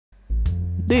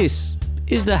This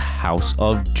is the house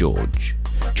of George.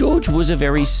 George was a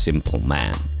very simple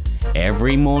man.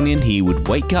 Every morning he would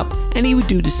wake up and he would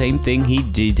do the same thing he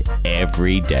did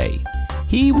every day.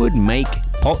 He would make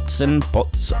pots and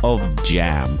pots of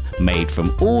jam made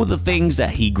from all the things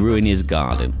that he grew in his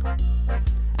garden.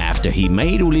 After he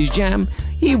made all his jam,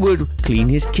 he would clean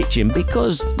his kitchen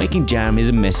because making jam is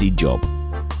a messy job.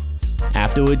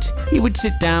 Afterwards, he would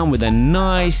sit down with a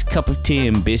nice cup of tea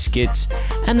and biscuits,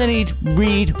 and then he'd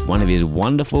read one of his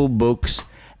wonderful books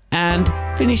and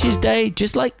finish his day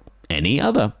just like any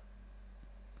other.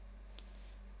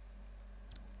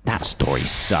 That story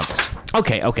sucks.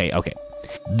 Okay.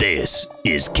 This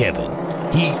is Kevin.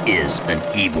 He is an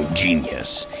evil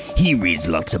genius. He reads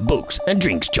lots of books and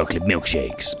drinks chocolate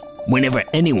milkshakes. Whenever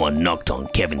anyone knocked on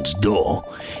Kevin's door,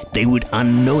 they would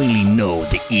unknowingly know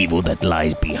the evil that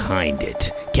lies behind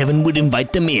it. Kevin would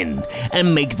invite them in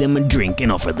and make them a drink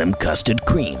and offer them custard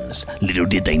creams. Little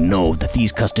did they know that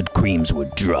these custard creams were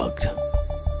drugged.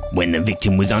 When the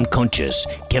victim was unconscious,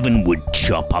 Kevin would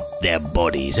chop up their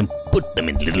bodies and put them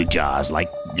in little jars like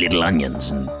little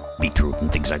onions and beetroot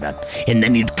and things like that. And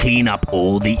then he'd clean up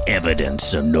all the evidence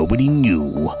so nobody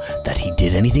knew that he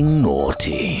did anything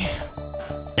naughty.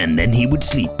 And then he would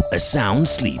sleep a sound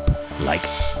sleep, like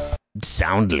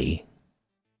soundly.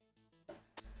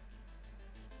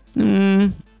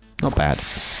 Not bad.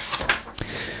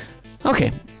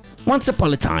 Okay, once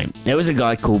upon a time, there was a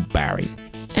guy called Barry,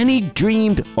 and he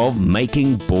dreamed of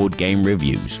making board game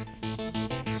reviews.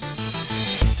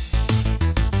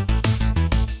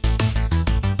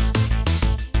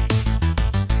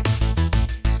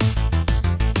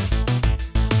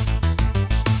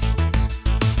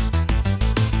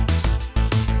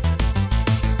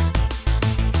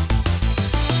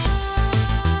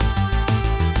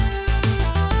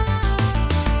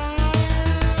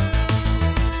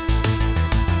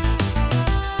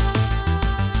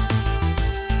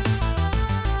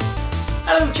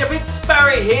 Hello Chippets,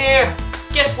 Barry here.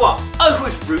 Guess what? I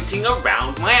was rooting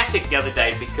around my attic the other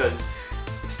day because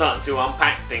I'm starting to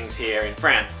unpack things here in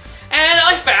France. And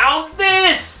I found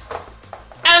this!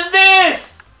 And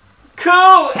this!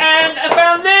 Cool! And I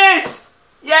found this!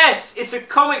 Yes, it's a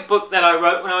comic book that I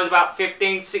wrote when I was about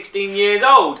 15, 16 years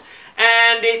old.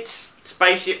 And it's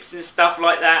spaceships and stuff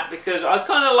like that because I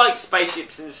kind of liked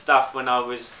spaceships and stuff when I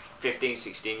was 15,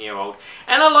 16 year old.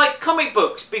 And I liked comic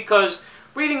books because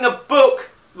reading a book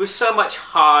was so much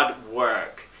hard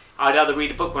work. I'd either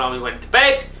read a book when I went to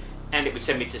bed and it would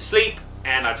send me to sleep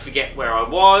and I'd forget where I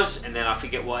was and then I'd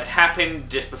forget what had happened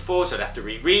just before, so I'd have to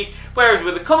reread. Whereas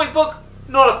with a comic book,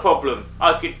 not a problem.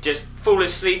 I could just fall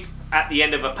asleep at the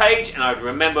end of a page and I'd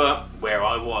remember where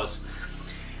I was.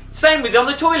 Same with on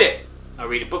the toilet. I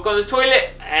read a book on the toilet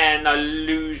and I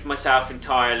lose myself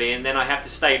entirely and then I have to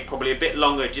stay probably a bit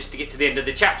longer just to get to the end of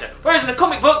the chapter. Whereas in a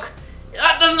comic book,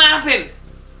 that doesn't happen.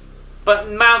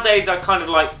 But nowadays I kind of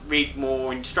like read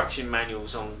more instruction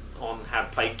manuals on how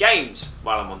to play games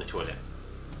while I'm on the toilet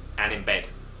and in bed.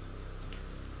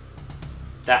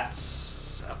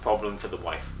 That's a problem for the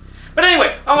wife. But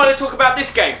anyway, I want to talk about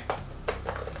this game.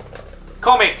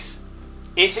 Comics.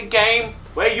 It's a game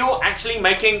where you're actually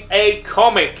making a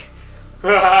comic.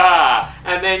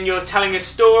 And then you're telling a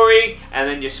story and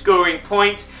then you're scoring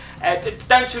points.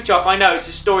 Don't switch off. I know it's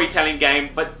a storytelling game,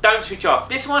 but don't switch off.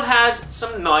 This one has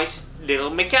some nice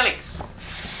little mechanics.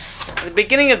 At the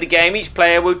beginning of the game, each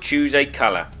player will choose a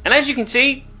colour. And as you can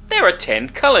see, there are 10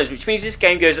 colours, which means this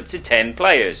game goes up to 10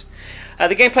 players.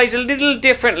 The game plays a little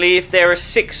differently if there are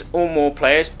 6 or more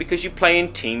players because you play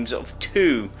in teams of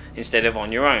 2 instead of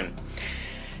on your own.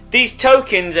 These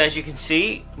tokens, as you can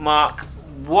see, mark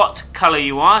what colour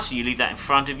you are, so you leave that in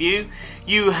front of you.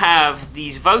 You have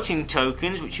these voting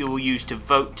tokens which you will use to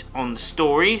vote on the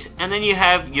stories, and then you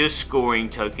have your scoring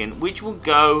token which will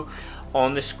go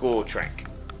on the score track.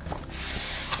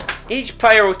 Each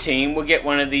player or team will get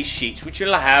one of these sheets which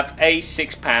will have a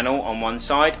 6 panel on one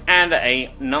side and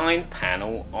a 9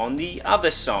 panel on the other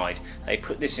side. They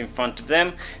put this in front of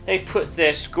them, they put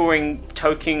their scoring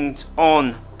tokens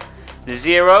on the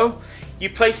 0. You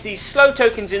place these slow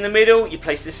tokens in the middle, you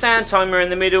place the sound timer in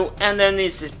the middle, and then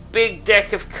there's this big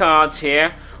deck of cards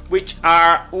here which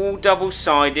are all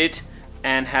double-sided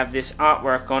and have this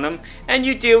artwork on them, and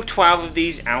you deal 12 of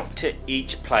these out to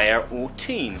each player or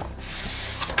team.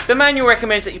 The manual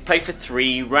recommends that you play for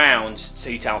 3 rounds, so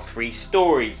you tell 3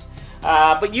 stories.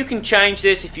 But you can change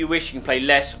this if you wish. You can play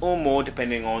less or more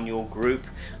depending on your group.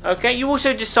 Okay, you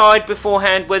also decide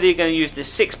beforehand whether you're going to use the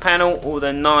 6 panel or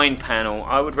the 9 panel.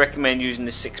 I would recommend using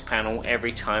the 6 panel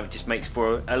every time. It just makes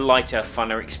for a lighter,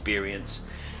 funner experience.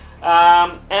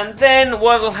 And then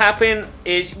what will happen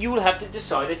is you will have to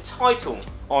decide a title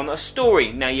on a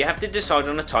story. Now you have to decide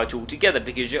on a title together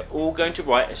because you're all going to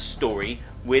write a story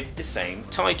with the same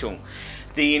title.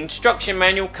 The instruction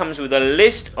manual comes with a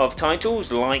list of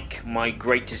titles like My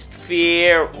Greatest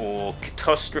Fear or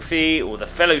Catastrophe or The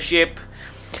Fellowship.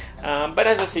 But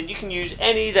as I said, you can use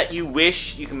any that you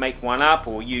wish. You can make one up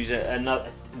or use an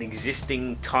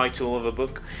existing title of a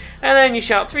book. And then you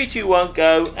shout 3, 2, 1,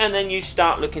 go, and then you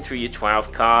start looking through your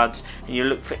 12 cards and you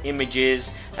look for images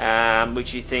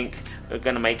which you think are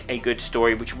going to make a good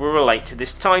story which will relate to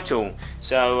this title.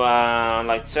 So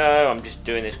like so, I'm just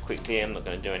doing this quickly. I'm not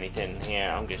going to do anything here.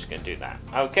 I'm just going to do that.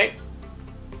 Okay.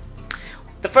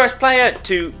 The first player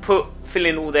to fill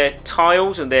in all their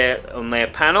tiles on their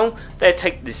panel, they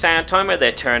take the sound timer,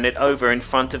 they turn it over in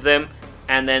front of them,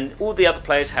 and then all the other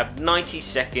players have 90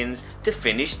 seconds to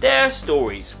finish their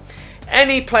stories.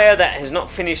 Any player that has not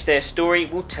finished their story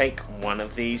will take one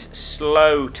of these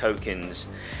slow tokens.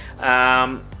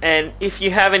 And if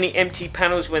you have any empty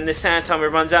panels when the sound timer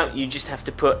runs out, you just have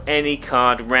to put any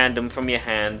card random from your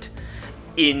hand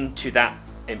into that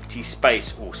empty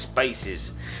space or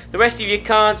spaces. The rest of your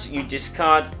cards you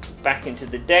discard back into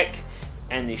the deck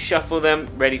and you shuffle them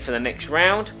ready for the next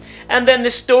round, and then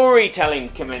the storytelling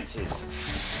commences.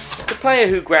 The player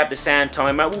who grabbed the sound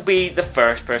timer will be the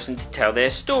first person to tell their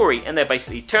story, and they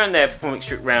basically turn their comic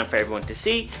strip round for everyone to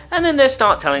see, and then they'll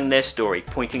start telling their story,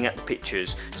 pointing at the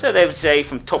pictures. So they would say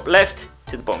from top left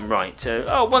to the bottom right. So,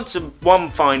 one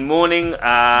fine morning,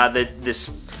 this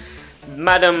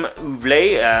Madame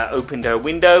Ouvlet opened her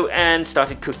window and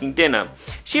started cooking dinner.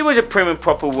 She was a prim and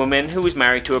proper woman who was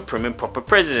married to a prim and proper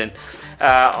president.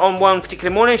 On one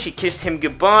particular morning she kissed him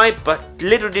goodbye, but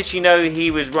little did she know he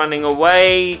was running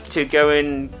away to go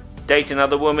and date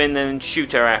another woman and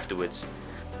shoot her afterwards.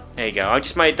 There you go, I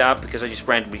just made that up because I just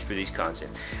randomly threw these cards in.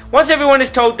 Once everyone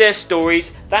has told their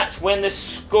stories, that's when the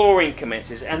scoring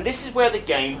commences, and this is where the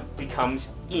game becomes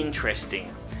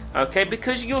interesting. Okay,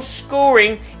 because your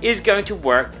scoring is going to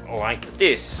work like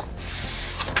this.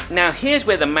 Now here's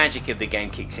where the magic of the game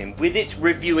kicks in with its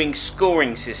reviewing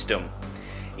scoring system.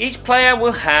 Each player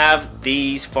will have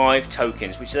these 5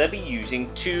 tokens which they'll be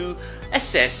using to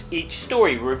assess each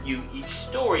story, review each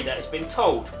story that has been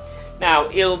told. Now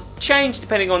it'll change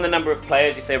depending on the number of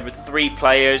players. If there were 3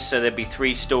 players, so there'd be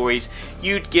 3 stories,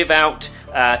 you'd give out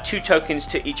 2 tokens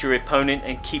to each of your opponent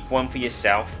and keep 1 for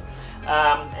yourself.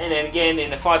 And then again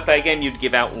in a 5-player game you'd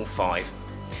give out all 5.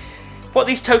 What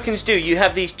these tokens do, you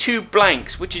have these 2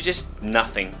 blanks which are just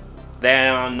nothing. They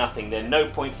are nothing, they're no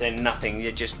points, they're nothing,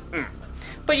 they're just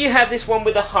But you have this one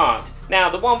with a heart. Now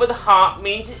the one with a heart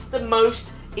means it's the most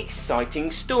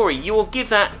exciting story. You will give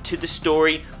that to the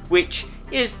story which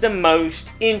is the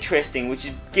most interesting, which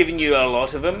is giving you a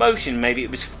lot of emotion. Maybe it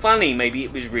was funny, maybe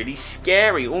it was really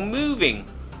scary or moving.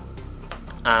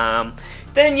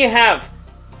 Then you have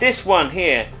this one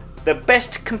here, the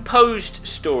best composed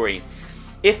story.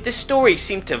 If the story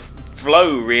seemed to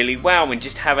flow really well and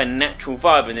just have a natural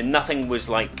vibe and then nothing was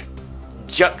like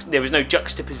there was no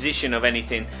juxtaposition of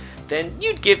anything, then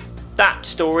you'd give that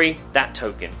story that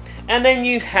token. And then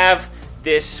you have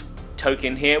this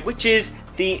token here which is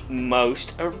the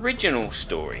most original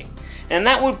story, and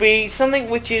that would be something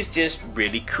which is just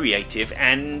really creative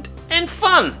and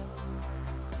fun.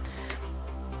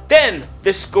 Then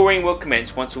the scoring will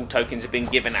commence once all tokens have been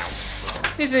given out.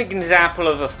 This is an example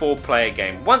of a 4-player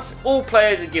game. Once all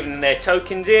players are given their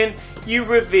tokens in, you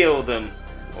reveal them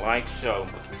like so.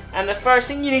 And the first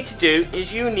thing you need to do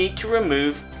is you need to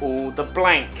remove all the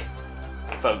blank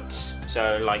votes.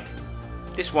 So like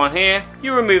this one here,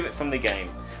 you remove it from the game.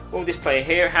 Well, this player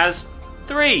here has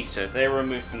 3, so they're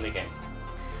removed from the game.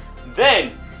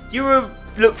 Then you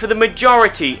look for the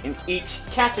majority in each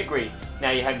category.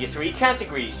 Now you have your 3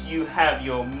 categories. You have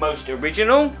your most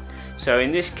original. So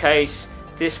in this case,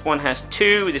 this one has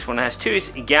 2, this one has 2. It's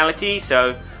equality,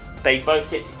 so they both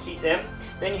get to keep them.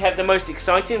 Then you have the most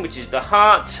exciting, which is the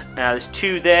heart. There's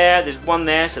 2 there, there's 1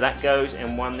 there, so that goes,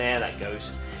 and 1 there, that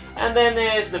goes. And then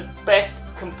there's the best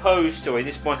composed story.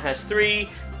 This one has 3,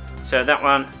 so that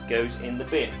one goes in the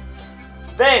bin.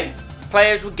 Then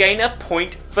players will gain a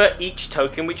point for each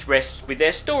token which rests with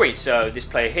their story. So this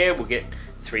player here will get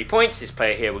 3 points, this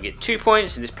player here will get 2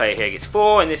 points, and this player here gets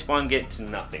 4, and this one gets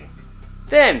nothing.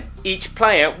 Then each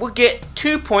player will get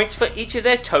 2 points for each of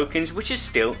their tokens which is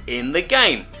still in the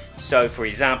game. So for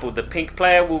example, the pink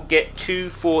player will get 2,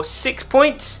 4, 6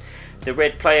 points, the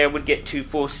red player would get 2,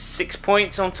 4, 6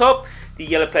 points on top, the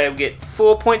yellow player would get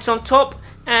 4 points on top,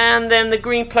 and then the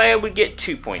green player would get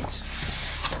 2 points.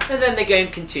 And then the game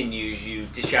continues. You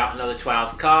dish out another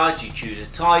 12 cards, you choose a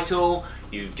title,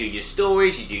 You do your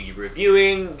stories, you do your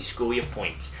reviewing, you score your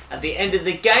points. At the end of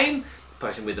the game, the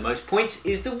person with the most points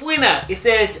is the winner. If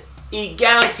there's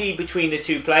equality between the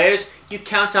two players, you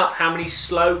count up how many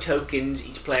slow tokens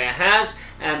each player has,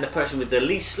 and the person with the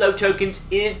least slow tokens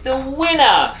is the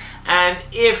winner. And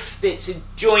if it's a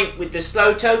joint with the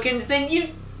slow tokens, then you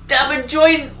have a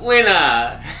joint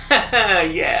winner.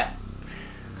 Yeah.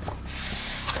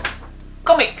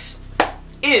 Comics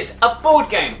is a board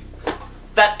game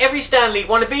that every Stanley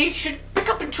wannabe should pick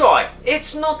up and try.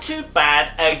 It's not too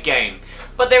bad a game.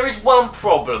 But there is one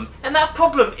problem, and that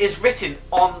problem is written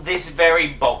on this very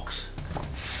box.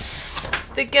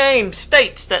 The game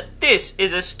states that this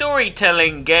is a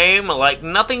storytelling game like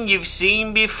nothing you've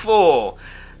seen before.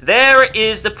 There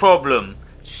is the problem.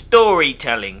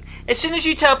 Storytelling. As soon as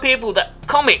you tell people that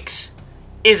comics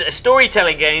is a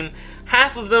storytelling game,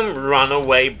 half of them run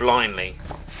away blindly.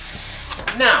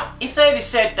 Now, if they'd have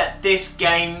said that this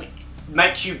game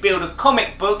makes you build a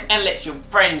comic book and lets your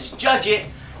friends judge it,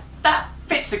 that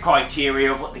fits the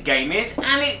criteria of what the game is,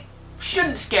 and it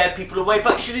shouldn't scare people away,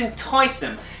 but should entice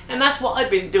them. And that's what I've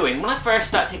been doing. When I first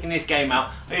started taking this game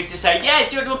out, I used to say, yeah,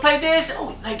 do you want to play this?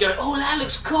 Oh, they go, oh, that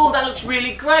looks cool, that looks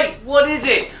really great. What is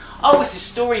it? Oh, it's a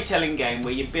storytelling game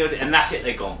where you build it, and that's it,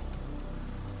 they're gone.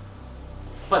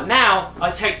 But now,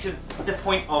 I take to the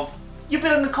point of, you're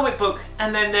building a comic book,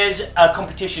 and then there's a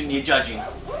competition you're judging.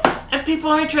 And people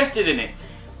are interested in it.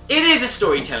 It is a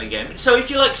storytelling game, so if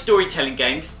you like storytelling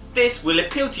games, this will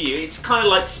appeal to you. It's kind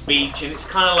of like Speech, and it's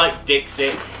kind of like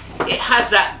Dixit. It has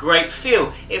that great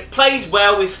feel. It plays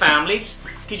well with families,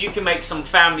 because you can make some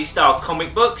family-style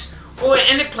comic books,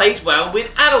 and it plays well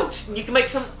with adults. You can make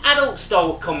some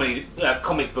adult-style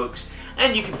comic books,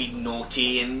 and you can be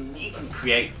naughty, and you can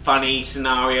create funny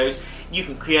scenarios. You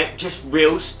can create just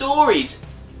real stories.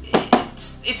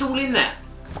 It's all in there.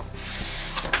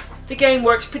 The game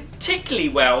works particularly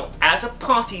well as a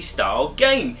party-style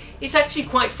game. It's actually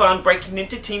quite fun breaking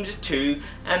into teams of two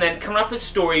and then coming up with a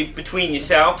story between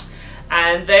yourselves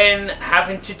and then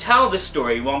having to tell the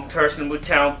story. One person will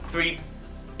tell 3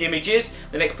 images,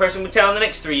 the next person will tell the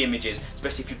next 3 images,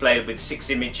 especially if you play with a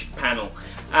 6-image panel.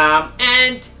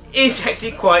 And it's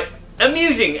actually quite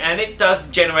amusing, and it does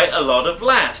generate a lot of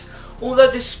laughs.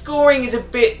 Although the scoring is a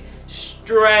bit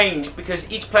strange because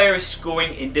each player is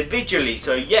scoring individually,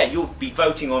 so yeah, you'll be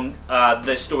voting on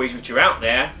the stories which are out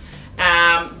there,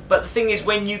 but the thing is,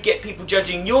 when you get people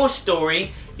judging your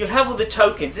story, you'll have all the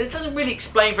tokens, and it doesn't really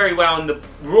explain very well in the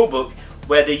rulebook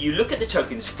whether you look at the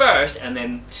tokens first and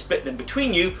then split them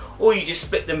between you, or you just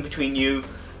split them between you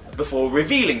before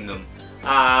revealing them.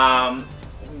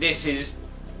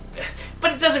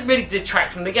 But it doesn't really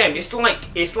detract from the game. It's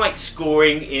like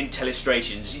scoring in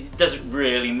Telestrations. It doesn't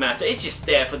really matter. It's just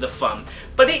there for the fun.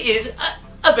 But it is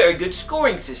a very good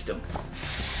scoring system.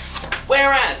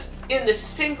 Whereas in the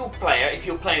single player, if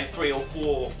you're playing 3 or 4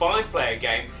 or 5 player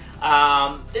game,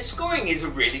 the scoring is a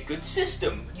really good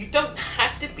system. You don't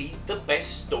have to be the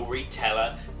best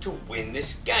storyteller to win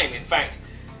this game. In fact,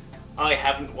 I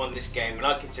haven't won this game, and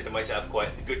I consider myself quite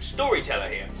a good storyteller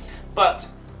here. But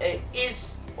it is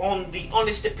on the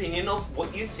honest opinion of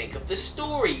what you think of the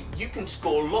story. You can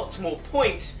score lots more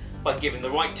points by giving the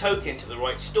right token to the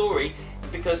right story,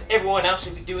 because everyone else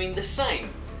will be doing the same.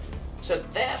 So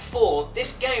therefore,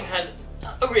 this game has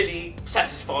a really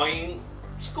satisfying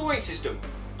scoring system.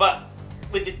 But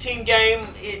with the team game,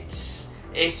 it's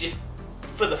just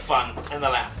for the fun and the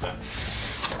laughter.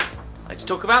 Let's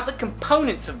talk about the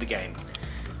components of the game.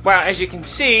 Well, as you can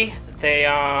see, they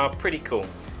are pretty cool.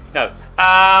 No,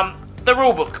 the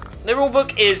rulebook. The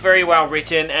rulebook is very well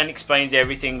written and explains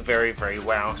everything very, very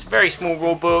well. It's a very small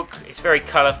rulebook. It's very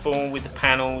colourful with the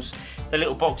panels. The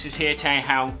little boxes here tell you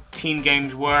how team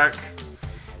games work.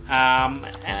 And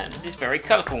it's very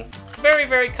colourful. Very,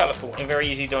 very colourful and very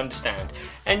easy to understand.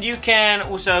 And you can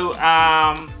also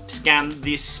scan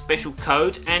this special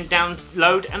code and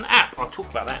download an app. I'll talk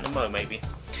about that in a moment, maybe.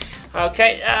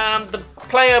 Okay, the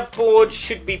player board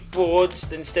should be boards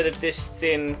instead of this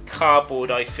thin cardboard,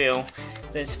 I feel.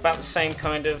 It's about the same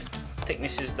kind of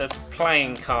thickness as the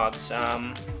playing cards.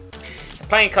 The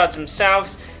playing cards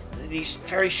themselves, these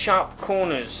very sharp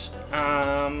corners,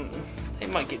 they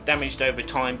might get damaged over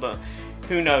time, but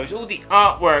who knows. All the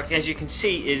artwork, as you can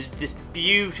see, is this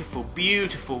beautiful,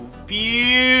 beautiful,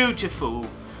 beautiful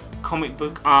comic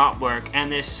book artwork,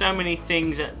 and there's so many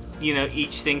things that, you know,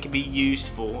 each thing can be used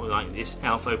for, like this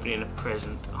elf opening a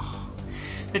present. Oh.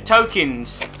 The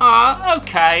tokens are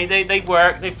okay, they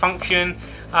work, they function.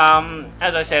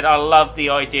 As I said, I love the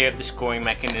idea of the scoring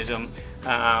mechanism.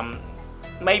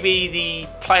 Maybe the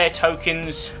player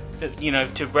tokens, that, you know,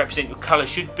 to represent your colour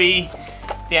should be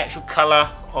the actual colour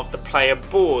of the player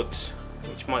boards,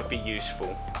 which might be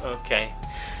useful. Okay,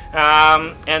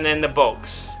 and then the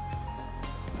box,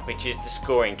 which is the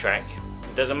scoring track.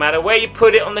 It doesn't matter where you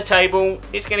put it on the table,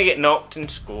 it's going to get knocked and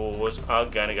scores are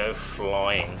going to go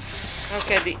flying.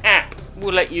 Okay, the app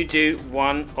will let you do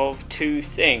one of two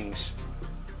things.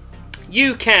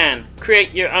 You can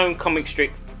create your own comic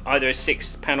strip, either a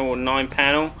 6-panel or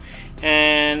 9-panel,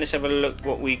 and let's have a look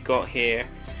what we got here.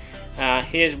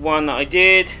 Here's one that I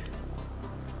did.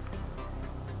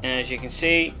 As you can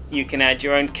see, you can add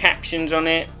your own captions on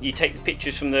it. You take the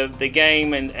pictures from the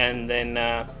game and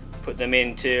then put them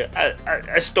into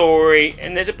a story,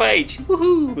 and there's a page.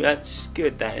 Woohoo! That's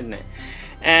good, that, isn't it?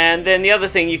 And then the other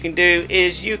thing you can do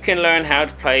is you can learn how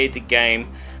to play the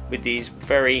game with these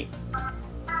very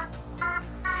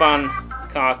fun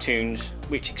cartoons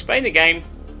which explain the game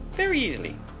very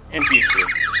easily and beautifully.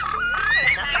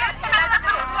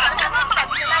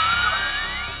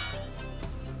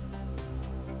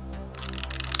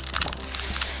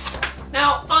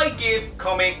 Now, I give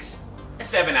comics a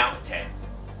 7 out of 10.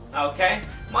 Okay,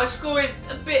 my score is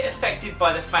a bit affected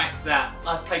by the fact that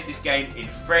I played this game in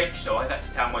French, so I've had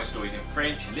to tell my stories in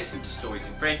French and listen to stories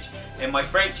in French, and my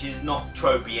French is not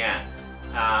trop bien.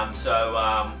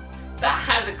 That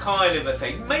has a kind of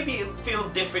effect. Maybe it would feel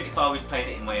different if I was playing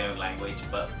it in my own language,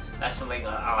 but that's something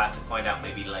I'll have to find out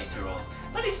maybe later on.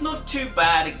 But it's not too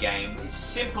bad a game. It's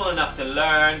simple enough to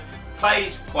learn,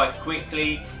 plays quite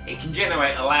quickly, it can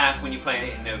generate a laugh when you're playing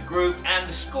it in a group, and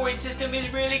the scoring system is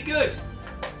really good.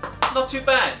 Not too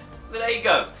bad, but there you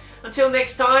go. Until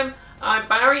next time, I'm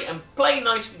Barry, and play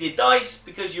nice with your dice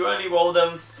because you only roll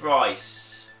them thrice.